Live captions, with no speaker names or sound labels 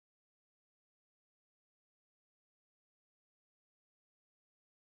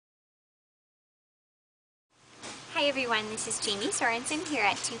Hi everyone, this is Jamie Sorensen here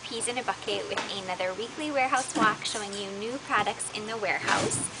at 2 Peas in a Bucket with another weekly warehouse walk showing you new products in the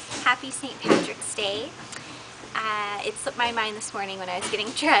warehouse. Happy St. Patrick's Day. It slipped my mind this morning when I was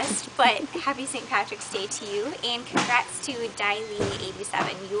getting dressed, but happy St. Patrick's Day to you, and congrats to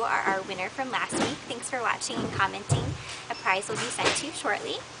Lee87. You are our winner from last week. Thanks for watching and commenting. A prize will be sent to you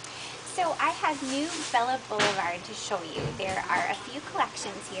shortly. So I have new Bella Boulevard to show you. There are a few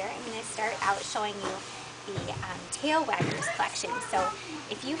collections here. I'm going to start out showing you the tail waggers collection. So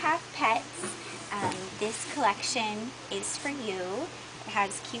if you have pets, this collection is for you. It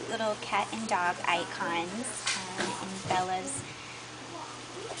has cute little cat and dog icons and Bella's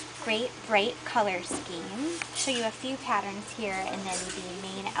great bright color scheme. Show you a few patterns here, and then the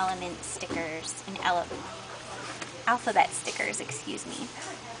main element stickers and alphabet stickers, excuse me.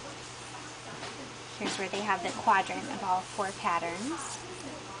 Here's where they have the quadrant of all 4 patterns.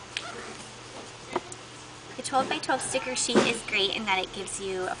 The 12 by 12 sticker sheet is great in that it gives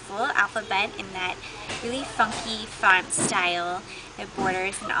you a full alphabet in that really funky font style. It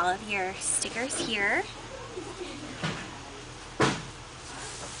borders in all of your stickers here.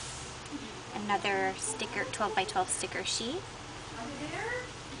 Another sticker 12 by 12 sticker sheet.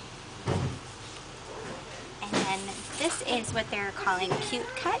 And then this is what they're calling cute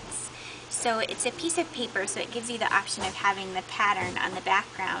cuts. So it's a piece of paper, so it gives you the option of having the pattern on the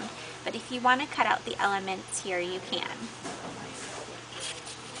background. But if you want to cut out the elements here, you can.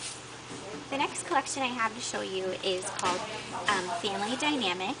 The next collection I have to show you is called Family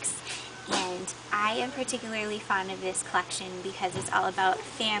Dynamics. And I am particularly fond of this collection because it's all about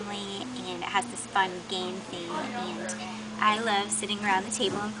family and it has this fun game theme. And I love sitting around the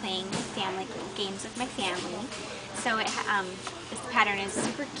table and playing family games with my family. So this pattern is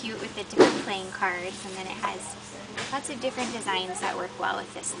super cute with the different playing cards, and then it has lots of different designs that work well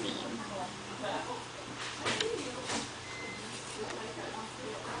with this theme.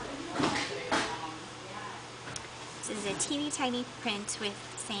 This is a teeny tiny print with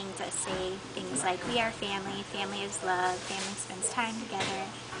sayings that say things like, "We are family, family is love, family spends time together,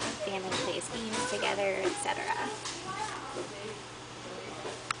 family plays games together," etc.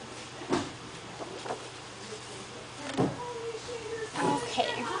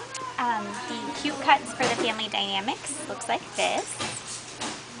 Okay, the cute cuts for the Family Dynamics looks like this.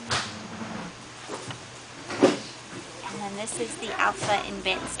 And then this is the Alpha and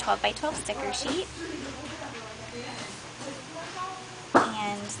Bits 12 by 12 sticker sheet.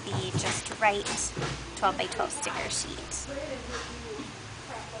 And the Just Right 12 by 12 sticker sheet.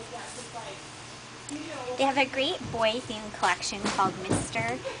 They have a great boy themed collection called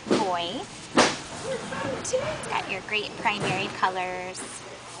Mr. Boy. It's got your great primary colors.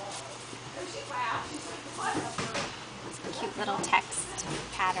 It's a cute little text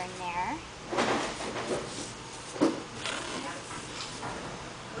pattern there.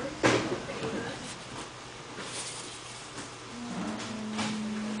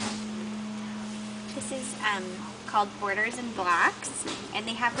 This is called Borders and Blocks, and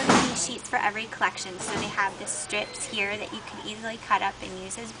they have little mini sheets for every collection. So they have the strips here that you can easily cut up and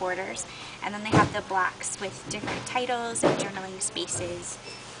use as borders, and then they have the blocks with different titles and journaling spaces.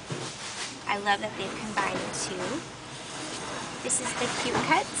 I love that they've combined the two. This is the cute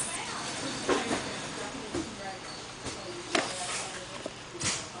cuts.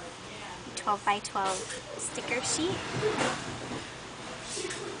 The 12 by 12 sticker sheet.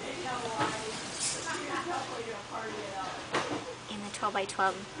 And the 12 by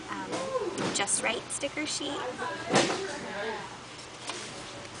 12 Just Right sticker sheet.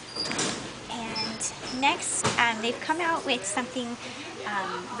 And next, they've come out with something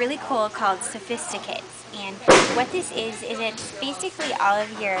really cool called Sophisticates. And what this is it's basically all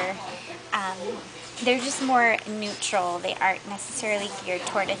of your, they're just more neutral. They aren't necessarily geared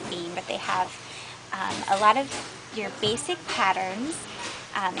toward a theme, but they have a lot of your basic patterns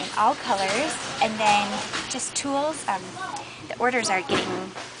in all colors, and then just tools. The orders are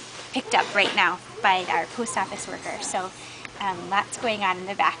getting picked up right now by our post office worker, so lots going on in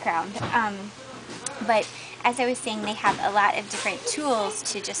the background. But as I was saying, they have a lot of different tools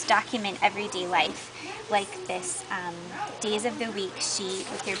to just document everyday life, like this Days of the Week sheet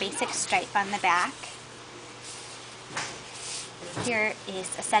with your basic stripe on the back. Here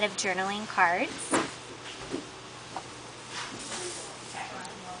is a set of journaling cards.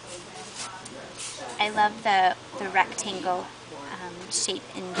 I love the rectangle shape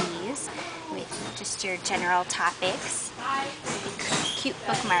in these with just your general topics. Cute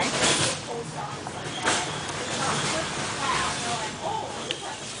bookmarks.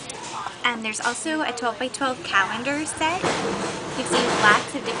 There's also a 12 by 12 calendar set. Gives you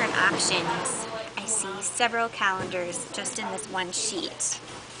lots of different options. I see several calendars just in this one sheet.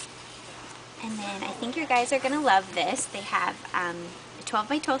 And then I think you guys are going to love this. They have 12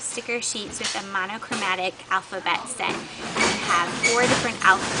 by 12 sticker sheets with a monochromatic alphabet set. And you have 4 different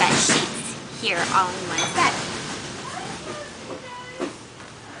alphabet sheets here all in one set.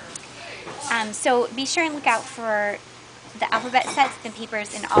 So be sure and look out for the alphabet sets and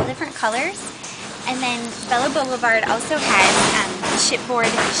papers in all different colors. And then Bella Boulevard also has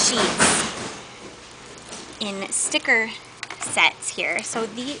chipboard sheets in sticker sets here. So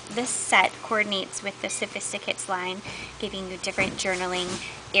this set coordinates with the Sophisticates line, giving you different journaling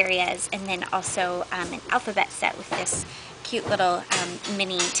areas, and then also an alphabet set with this cute little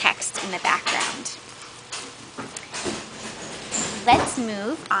mini text in the background. Let's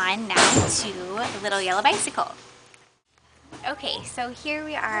move on now to Little Yellow Bicycle. Okay, so here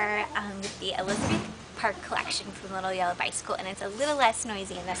we are with the Elizabeth Park collection from Little Yellow Bicycle, and it's a little less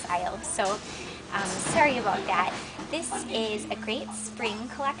noisy in this aisle, so sorry about that. This is a great spring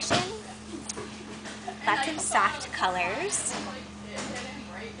collection, lots of soft colors.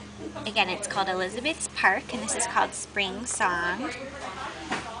 Again, it's called Elizabeth's Park, and this is called Spring Song.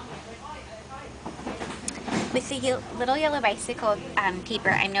 With the Little Yellow Bicycle paper,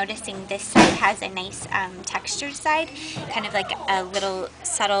 I'm noticing this side has a nice textured side, kind of like a little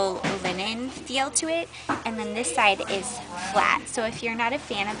subtle linen feel to it, and then this side is flat. So if you're not a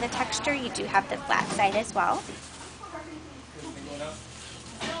fan of the texture, you do have the flat side as well.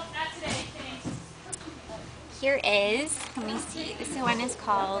 Here is, let me see, this one is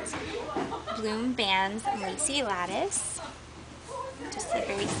called Bloom Bands Lacy Lattice. Just a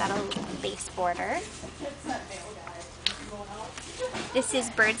very subtle base border. This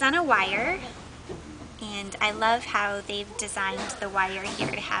is Birds on a Wire, and I love how they've designed the wire here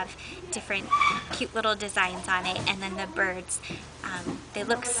to have different cute little designs on it, and then the birds, they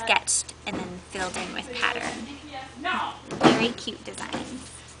look sketched and then filled in with pattern. Very cute designs.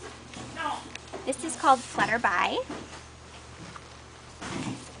 This is called Flutter By.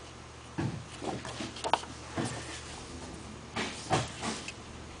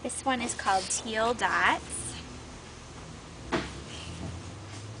 This one is called Teal Dots.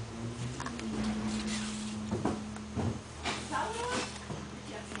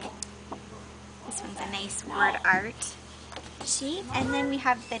 This one's a nice word art sheet. And then we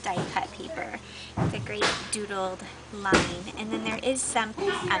have the die cut paper. It's a great doodled line. And then there is some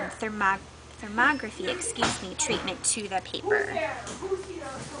thermography, treatment to the paper.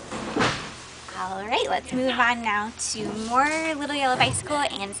 Alright, let's move on now to more Little Yellow Bicycle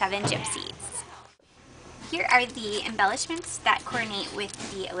and 7 Gypsies. Here are the embellishments that coordinate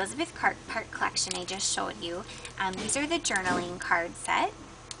with the Elizabeth Park collection I just showed you. These are the journaling card set.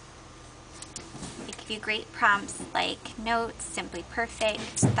 They give you great prompts like notes, simply perfect,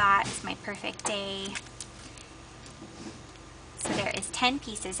 thoughts, my perfect day. So there is 10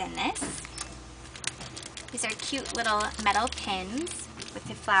 pieces in this. These are cute little metal pins with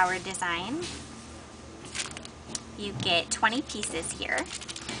the flower design. You get 20 pieces here.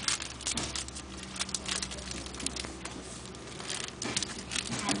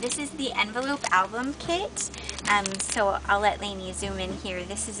 And this is the envelope album kit. So I'll let Lainey zoom in here.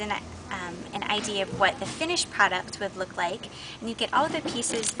 This is an idea of what the finished product would look like. And you get all the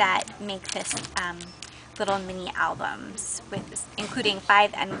pieces that make this little mini albums, including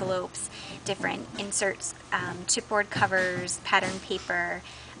 5 envelopes, different inserts, chipboard covers, pattern paper,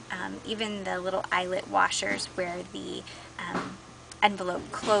 even the little eyelet washers where the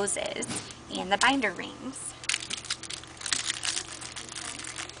envelope closes, and the binder rings.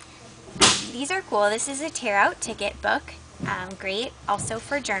 These are cool. This is a tear out ticket book, great also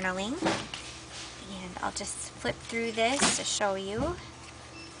for journaling. And I'll just flip through this to show you.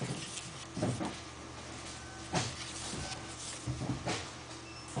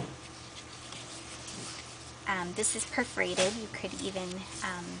 This is perforated. You could even,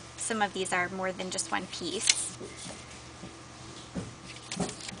 some of these are more than just one piece.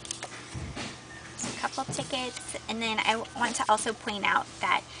 So a couple tickets, and then I want to also point out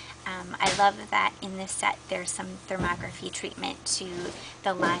that I love that in this set there's some thermography treatment to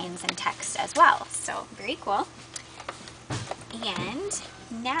the lines and text as well. So very cool. And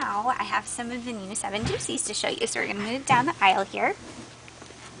now I have some of the new 7 Gypsies to show you. So we're going to move down the aisle here.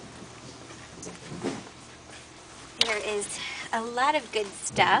 There is a lot of good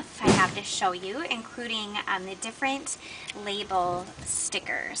stuff I have to show you, including the different label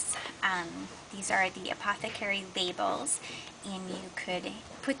stickers. These are the apothecary labels, and you could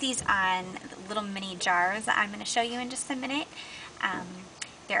put these on little mini jars that I'm going to show you in just a minute.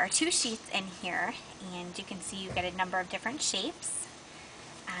 There are 2 sheets in here, and you can see you get a number of different shapes.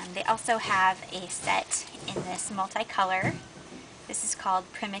 They also have a set in this multicolor. This is called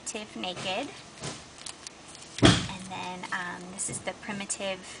Primitive Naked. And then this is the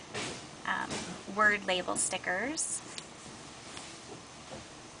Primitive word label stickers.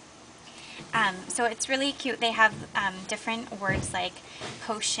 So it's really cute. They have different words like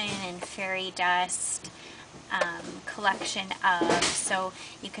potion and fairy dust, collection of, so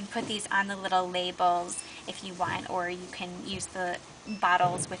you can put these on the little labels if you want, or you can use the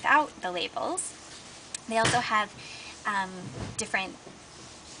bottles without the labels. They also have different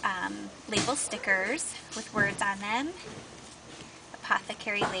label stickers with words on them,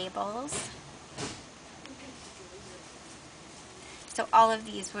 apothecary labels. So all of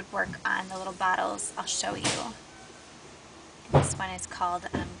these would work on the little bottles I'll show you. And this one is called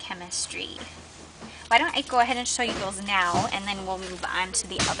Chemistry. Why don't I go ahead and show you those now, and then we'll move on to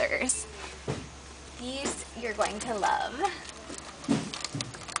the others. These you're going to love.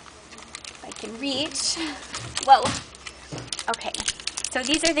 If I can reach. Whoa. Okay, so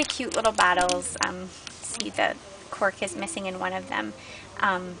these are the cute little bottles. See the cork is missing in one of them.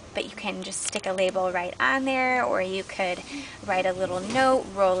 But you can just stick a label right on there, or you could write a little note,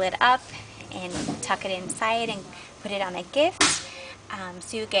 roll it up, and tuck it inside and put it on a gift.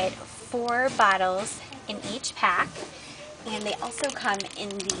 So you get 4 bottles in each pack, and they also come in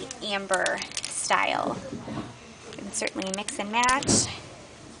the amber style. You can certainly mix and match.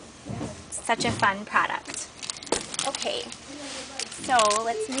 Such a fun product. Okay, so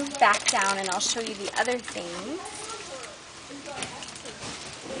let's move back down and I'll show you the other things.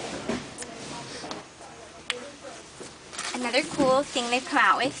 Another cool thing they've come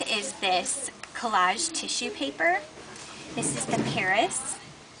out with is this collage tissue paper. This is the Paris,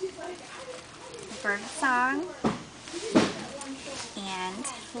 Bird Song,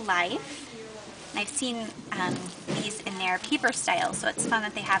 and Life. And I've seen these in their paper style, so it's fun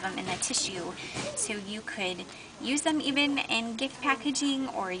that they have them in the tissue. So you could use them even in gift packaging,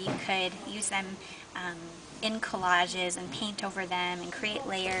 or you could use them in collages and paint over them and create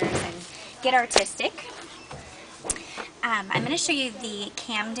layers and get artistic. I'm going to show you the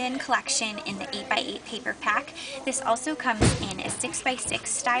Camden collection in the 8x8 paper pack. This also comes in a 6x6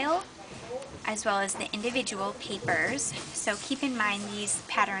 style, as well as the individual papers. So keep in mind these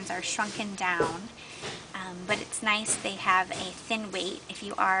patterns are shrunken down, but it's nice they have a thin weight if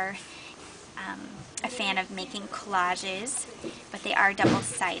you are a fan of making collages, but they are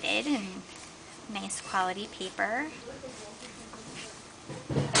double-sided and nice quality paper.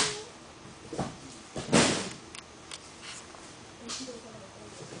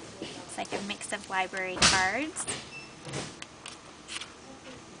 It's like a mix of library cards.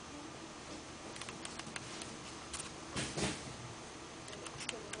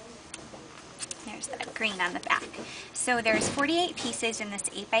 There's that green on the back. So there's 48 pieces in this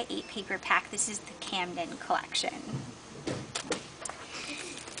 8x8 paper pack. This is the Camden collection.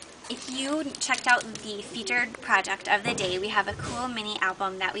 If you checked out the featured project of the day, we have a cool mini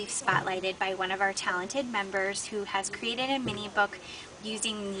album that we've spotlighted by one of our talented members who has created a mini book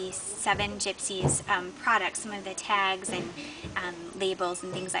using the 7 Gypsies products, some of the tags and labels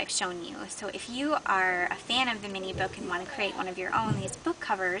and things I've shown you. So if you are a fan of the mini book and want to create one of your own, these book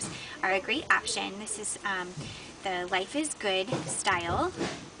covers are a great option. This is the Life is Good style,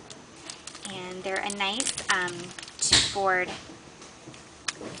 and they're a nice chipboard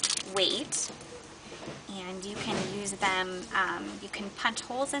weight, and you can use them, you can punch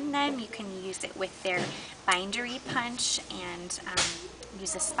holes in them, you can use it with their bindery punch, and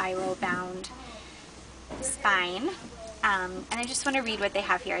use a spiral bound spine. And I just want to read what they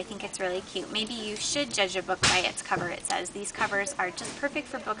have here. I think it's really cute. Maybe you should judge a book by its cover. It says, these covers are just perfect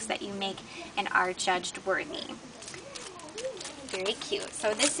for books that you make and are judged worthy. Very cute.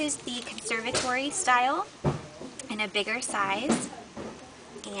 So this is the conservatory style in a bigger size.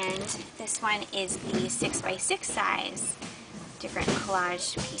 And this one is the 6x6 size, different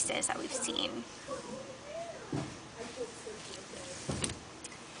collage pieces that we've seen.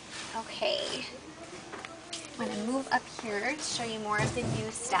 Okay, I'm going to move up here to show you more of the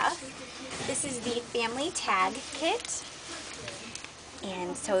new stuff. This is the family tag kit.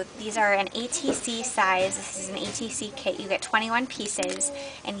 And so these are an ATC size. This is an ATC kit. You get 21 pieces,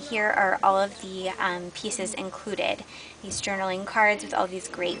 and here are all of the pieces included. These journaling cards with all these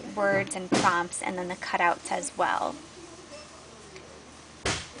great words and prompts, and then the cutouts as well.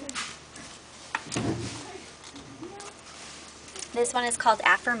 This one is called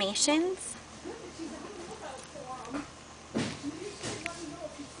Affirmations.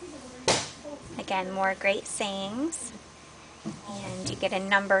 Again, more great sayings. And you get a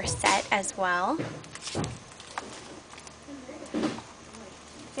number set as well.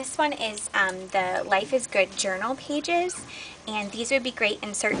 This one is the Life is Good journal pages, and these would be great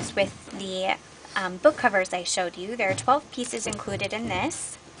inserts with the book covers I showed you. There are 12 pieces included in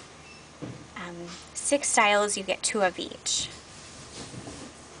this. 6 styles, you get 2 of each.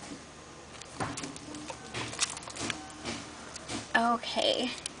 Okay.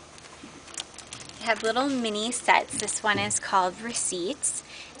 They have little mini sets. This one is called Receipts.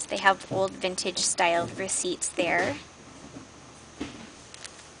 So they have old vintage styled receipts there.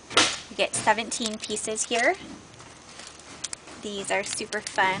 You get 17 pieces here. These are super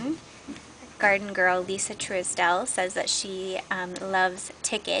fun. Garden girl Lisa Truesdell says that she loves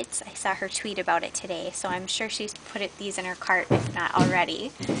tickets. I saw her tweet about it today, so I'm sure she's put these in her cart, if not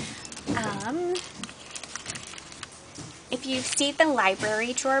already. If you see the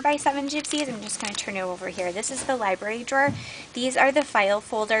library drawer by Seven Gypsies, I'm just going to turn it over here. This is the library drawer. These are the file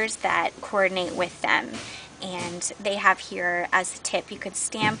folders that coordinate with them. And they have here as a tip, you could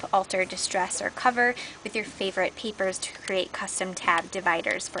stamp, alter, distress, or cover with your favorite papers to create custom tab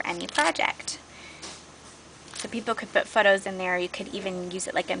dividers for any project. So people could put photos in there. You could even use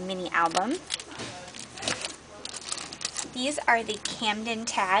it like a mini album. These are the Camden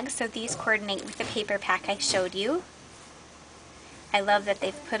tags, so these coordinate with the paper pack I showed you. I love that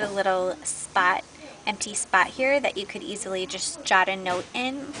they've put a little spot, empty spot here that you could easily just jot a note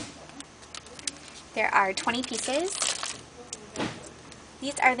in. There are 20 pieces.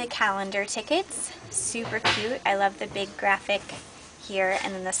 These are the calendar tickets, super cute. I love the big graphic here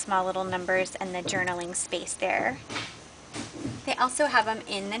and then the small little numbers and the journaling space there. They also have them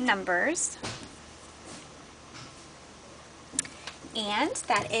in the numbers. And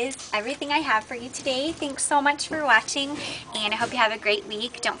that is everything I have for you today. Thanks so much for watching, and I hope you have a great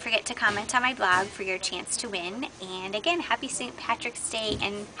week. Don't forget to comment on my blog for your chance to win. And again, happy St. Patrick's Day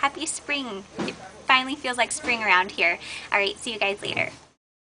and happy spring. It finally feels like spring around here. All right, see you guys later.